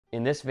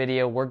In this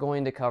video, we're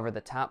going to cover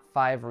the top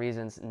 5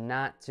 reasons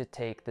not to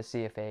take the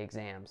CFA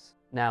exams.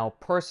 Now,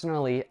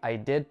 personally, I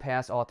did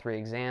pass all 3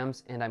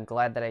 exams, and I'm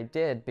glad that I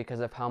did because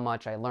of how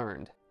much I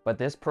learned. But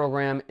this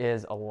program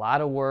is a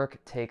lot of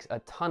work, takes a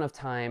ton of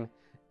time,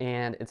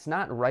 and it's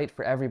not right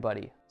for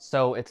everybody.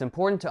 So it's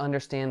important to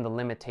understand the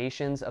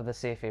limitations of the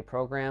CFA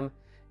program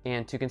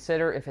and to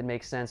consider if it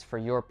makes sense for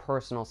your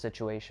personal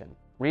situation.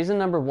 Reason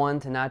number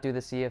 1 to not do the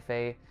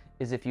CFA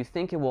is if you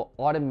think it will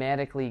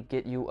automatically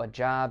get you a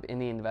job in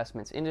the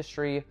investments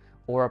industry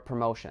or a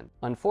promotion.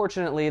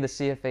 Unfortunately, the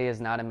CFA is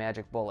not a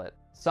magic bullet.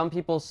 Some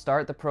people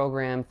start the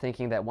program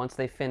thinking that once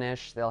they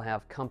finish, they'll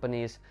have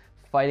companies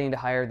fighting to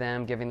hire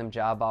them, giving them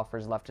job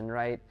offers left and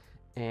right,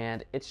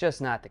 and it's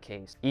just not the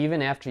case.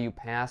 Even after you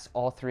pass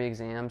all 3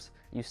 exams,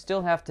 you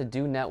still have to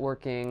do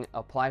networking,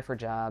 apply for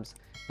jobs,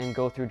 and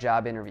go through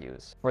job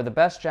interviews. For the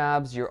best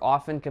jobs, you're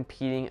often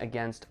competing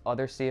against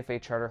other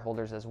CFA charter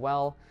holders as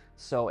well,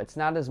 so it's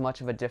not as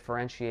much of a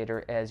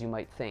differentiator as you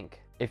might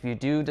think. If you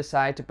do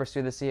decide to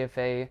pursue the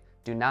CFA,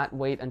 do not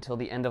wait until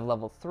the end of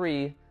level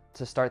 3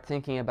 to start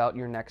thinking about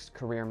your next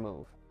career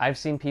move. I've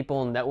seen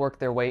people network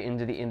their way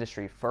into the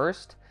industry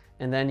first,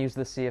 and then use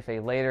the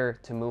CFA later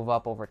to move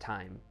up over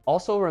time.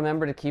 Also,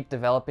 remember to keep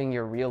developing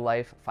your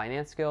real-life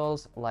finance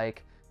skills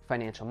like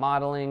financial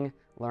modeling,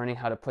 learning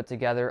how to put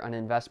together an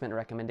investment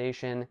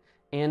recommendation,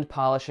 and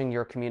polishing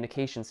your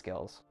communication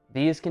skills.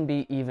 These can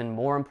be even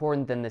more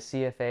important than the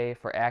CFA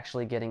for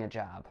actually getting a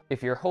job.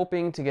 If you're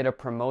hoping to get a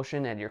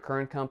promotion at your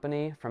current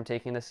company from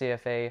taking the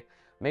CFA,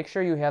 make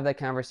sure you have that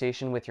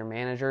conversation with your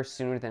manager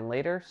sooner than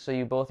later so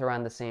you both are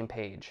on the same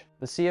page.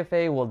 The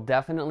CFA will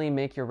definitely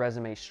make your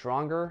resume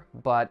stronger,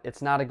 but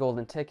it's not a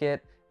golden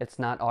ticket, it's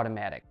not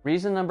automatic.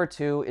 Reason number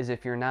 2 is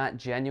if you're not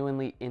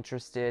genuinely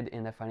interested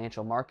in the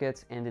financial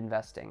markets and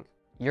investing.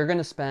 You're going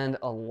to spend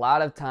a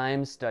lot of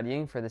time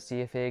studying for the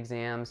CFA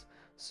exams,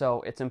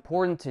 so it's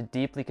important to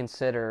deeply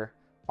consider,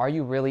 are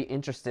you really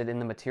interested in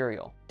the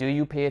material? Do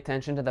you pay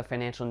attention to the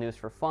financial news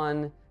for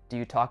fun? Do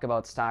you talk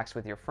about stocks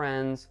with your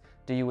friends?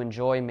 Do you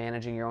enjoy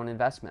managing your own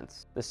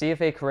investments? The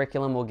CFA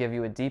curriculum will give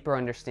you a deeper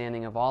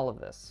understanding of all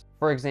of this.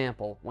 For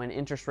example, when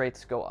interest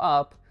rates go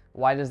up,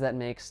 why does that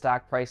make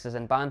stock prices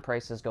and bond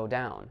prices go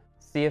down?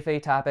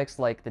 CFA topics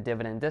like the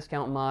dividend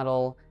discount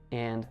model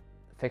and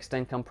fixed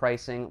income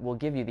pricing will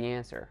give you the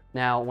answer.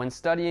 Now, when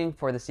studying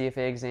for the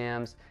CFA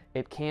exams,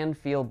 it can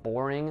feel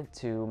boring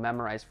to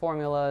memorize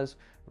formulas,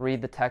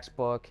 read the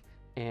textbook,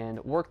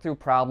 and work through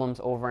problems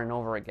over and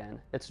over again.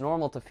 It's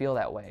normal to feel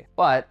that way.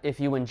 But if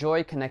you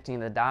enjoy connecting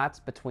the dots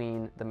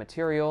between the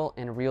material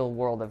and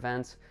real-world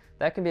events,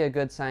 that can be a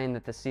good sign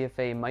that the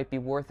CFA might be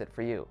worth it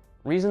for you.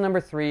 Reason number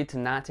 3 to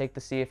not take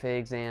the CFA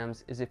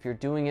exams is if you're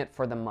doing it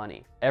for the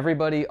money.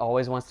 Everybody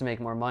always wants to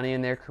make more money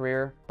in their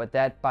career, but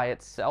that by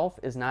itself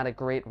is not a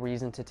great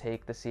reason to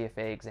take the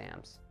CFA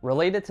exams.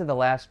 Related to the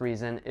last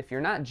reason, if you're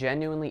not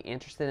genuinely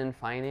interested in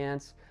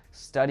finance,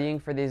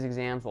 studying for these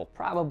exams will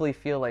probably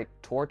feel like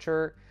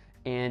torture,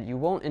 and you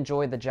won't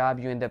enjoy the job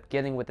you end up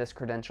getting with this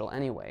credential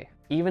anyway.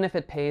 Even if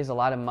it pays a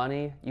lot of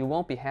money, you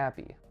won't be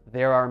happy.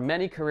 There are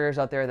many careers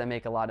out there that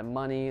make a lot of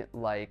money,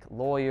 like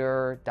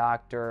lawyer,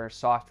 doctor,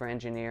 software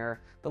engineer,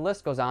 the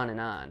list goes on and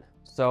on.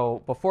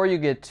 So before you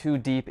get too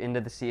deep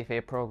into the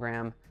CFA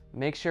program,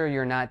 make sure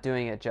you're not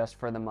doing it just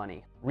for the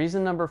money.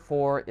 Reason number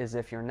 4 is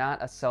if you're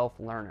not a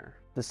self-learner.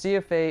 The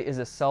CFA is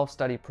a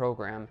self-study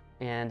program,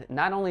 and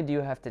not only do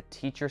you have to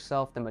teach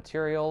yourself the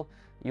material,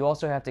 you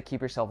also have to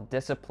keep yourself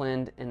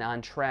disciplined and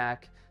on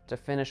track to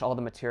finish all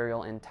the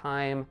material in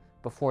time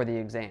before the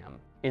exam.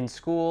 In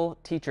school,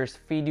 teachers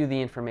feed you the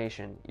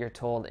information. You're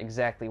told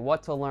exactly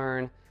what to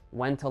learn,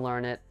 when to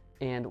learn it,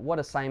 and what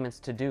assignments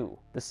to do.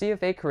 The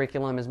CFA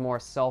curriculum is more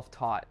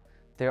self-taught.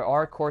 There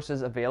are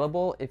courses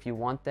available if you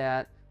want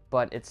that,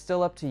 but it's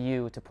still up to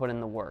you to put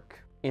in the work.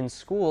 In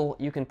school,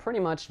 you can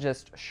pretty much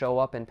just show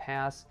up and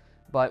pass,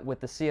 but with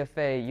the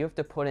CFA, you have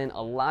to put in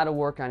a lot of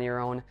work on your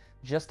own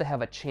just to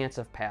have a chance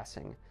of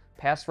passing.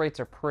 Pass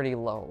rates are pretty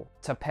low.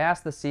 To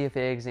pass the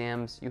CFA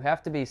exams, you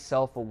have to be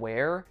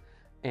self-aware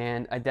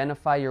and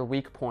identify your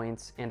weak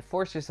points and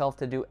force yourself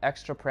to do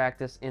extra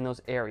practice in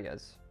those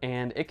areas.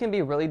 And it can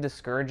be really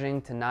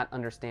discouraging to not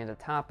understand a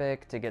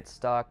topic, to get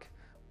stuck,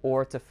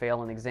 or to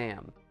fail an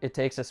exam. It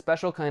takes a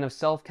special kind of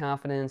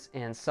self-confidence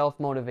and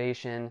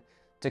self-motivation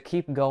to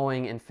keep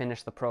going and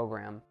finish the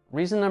program.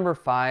 Reason number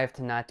 5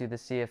 to not do the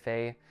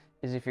CFA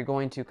is if you're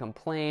going to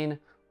complain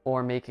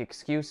or make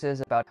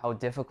excuses about how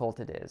difficult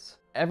it is.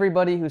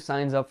 Everybody who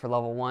signs up for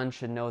level 1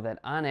 should know that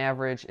on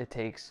average it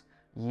takes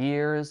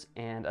years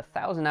and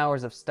 1,000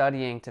 hours of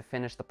studying to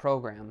finish the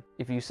program.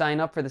 If you sign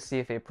up for the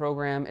CFA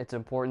program, it's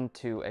important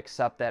to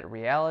accept that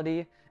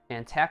reality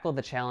and tackle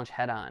the challenge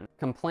head on.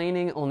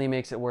 Complaining only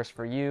makes it worse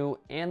for you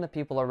and the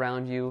people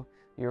around you.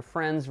 Your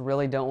friends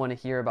really don't want to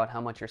hear about how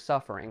much you're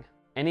suffering.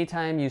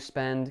 Anytime you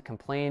spend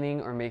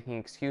complaining or making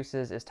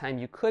excuses is time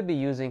you could be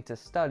using to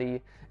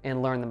study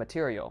and learn the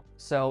material.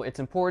 So it's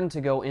important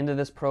to go into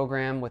this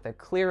program with a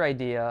clear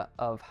idea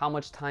of how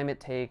much time it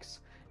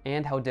takes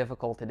and how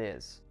difficult it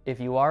is. If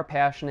you are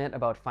passionate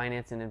about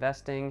finance and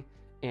investing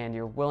and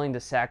you're willing to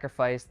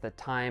sacrifice the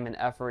time and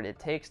effort it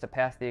takes to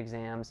pass the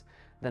exams,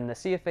 then the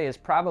CFA is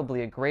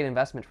probably a great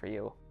investment for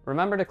you.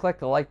 Remember to click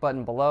the like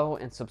button below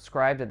and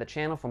subscribe to the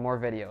channel for more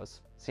videos.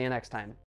 See you next time.